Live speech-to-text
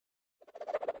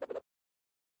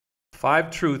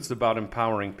5 truths about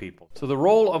empowering people. So the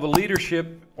role of a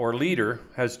leadership or leader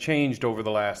has changed over the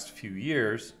last few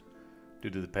years due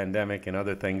to the pandemic and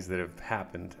other things that have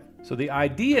happened. So the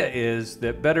idea is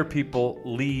that better people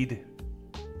lead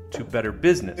to better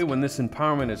business. When this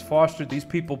empowerment is fostered, these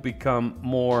people become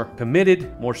more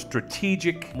committed, more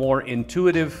strategic, more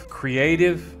intuitive,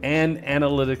 creative, and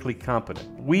analytically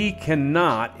competent. We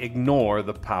cannot ignore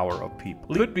the power of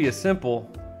people. It could be as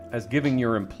simple as giving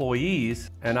your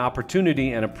employees an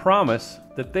opportunity and a promise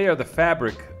that they are the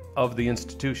fabric of the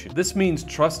institution. This means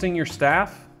trusting your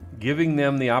staff, giving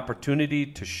them the opportunity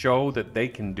to show that they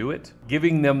can do it,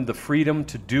 giving them the freedom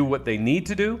to do what they need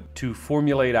to do, to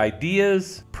formulate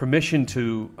ideas, permission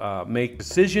to make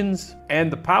decisions, and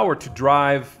the power to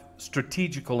drive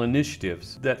strategical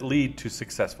initiatives that lead to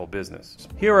successful business.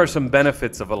 Here are some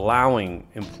benefits of allowing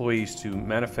employees to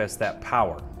manifest that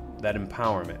power, that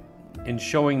empowerment, in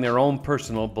showing their own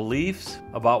personal beliefs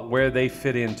about where they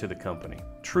fit into the company.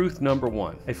 Truth number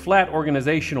 1, a flat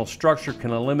organizational structure can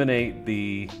eliminate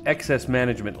the excess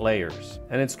management layers,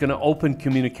 and it's going to open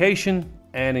communication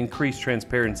and increase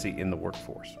transparency in the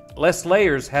workforce. Less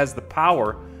layers has the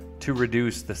power to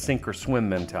reduce the sink or swim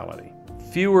mentality.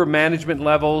 Fewer management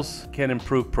levels can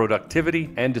improve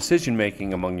productivity and decision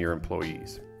making among your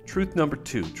employees. Truth number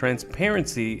 2,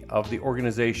 transparency of the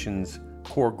organization's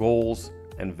core goals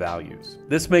and values.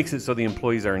 This makes it so the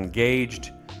employees are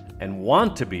engaged and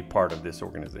want to be part of this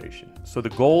organization. So the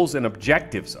goals and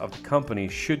objectives of the company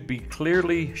should be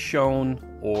clearly shown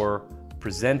or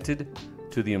presented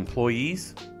to the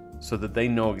employees so that they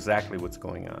know exactly what's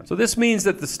going on. So this means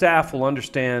that the staff will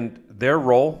understand their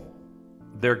role,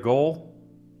 their goal,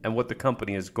 and what the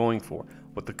company is going for,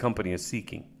 what the company is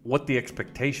seeking, what the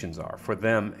expectations are for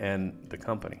them and the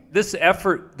company. This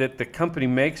effort that the company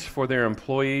makes for their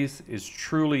employees is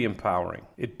truly empowering.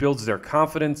 It builds their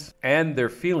confidence and their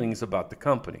feelings about the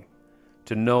company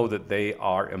to know that they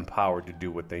are empowered to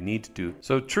do what they need to do.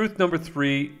 So truth number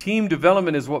 3, team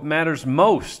development is what matters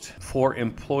most for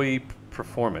employee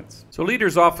performance. So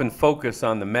leaders often focus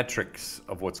on the metrics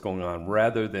of what's going on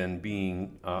rather than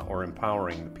being or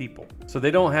empowering the people. So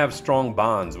they don't have strong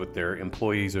bonds with their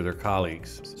employees or their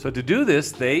colleagues. So to do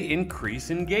this, they increase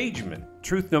engagement.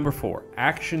 Truth number 4,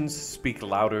 actions speak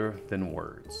louder than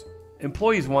words.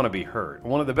 Employees want to be heard.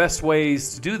 One of the best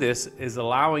ways to do this is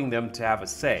allowing them to have a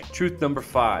say. Truth number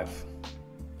 5,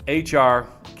 HR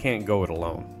can't go it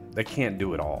alone. They can't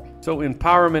do it all. So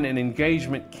empowerment and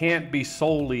engagement can't be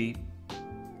solely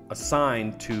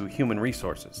assigned to human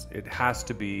resources. It has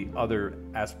to be other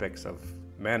aspects of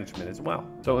management as well.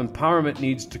 So empowerment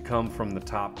needs to come from the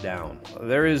top down.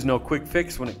 There is no quick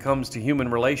fix when it comes to human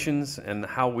relations and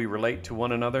how we relate to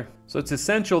one another. So it's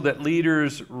essential that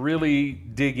leaders really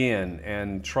dig in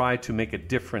and try to make a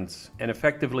difference and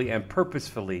effectively and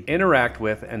purposefully interact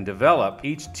with and develop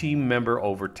each team member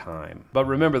over time. But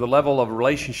remember, the level of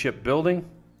relationship building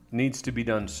needs to be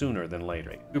done sooner than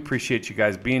later. We appreciate you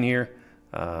guys being here.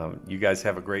 You guys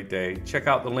have a great day. Check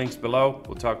out the links below.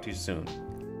 We'll talk to you soon.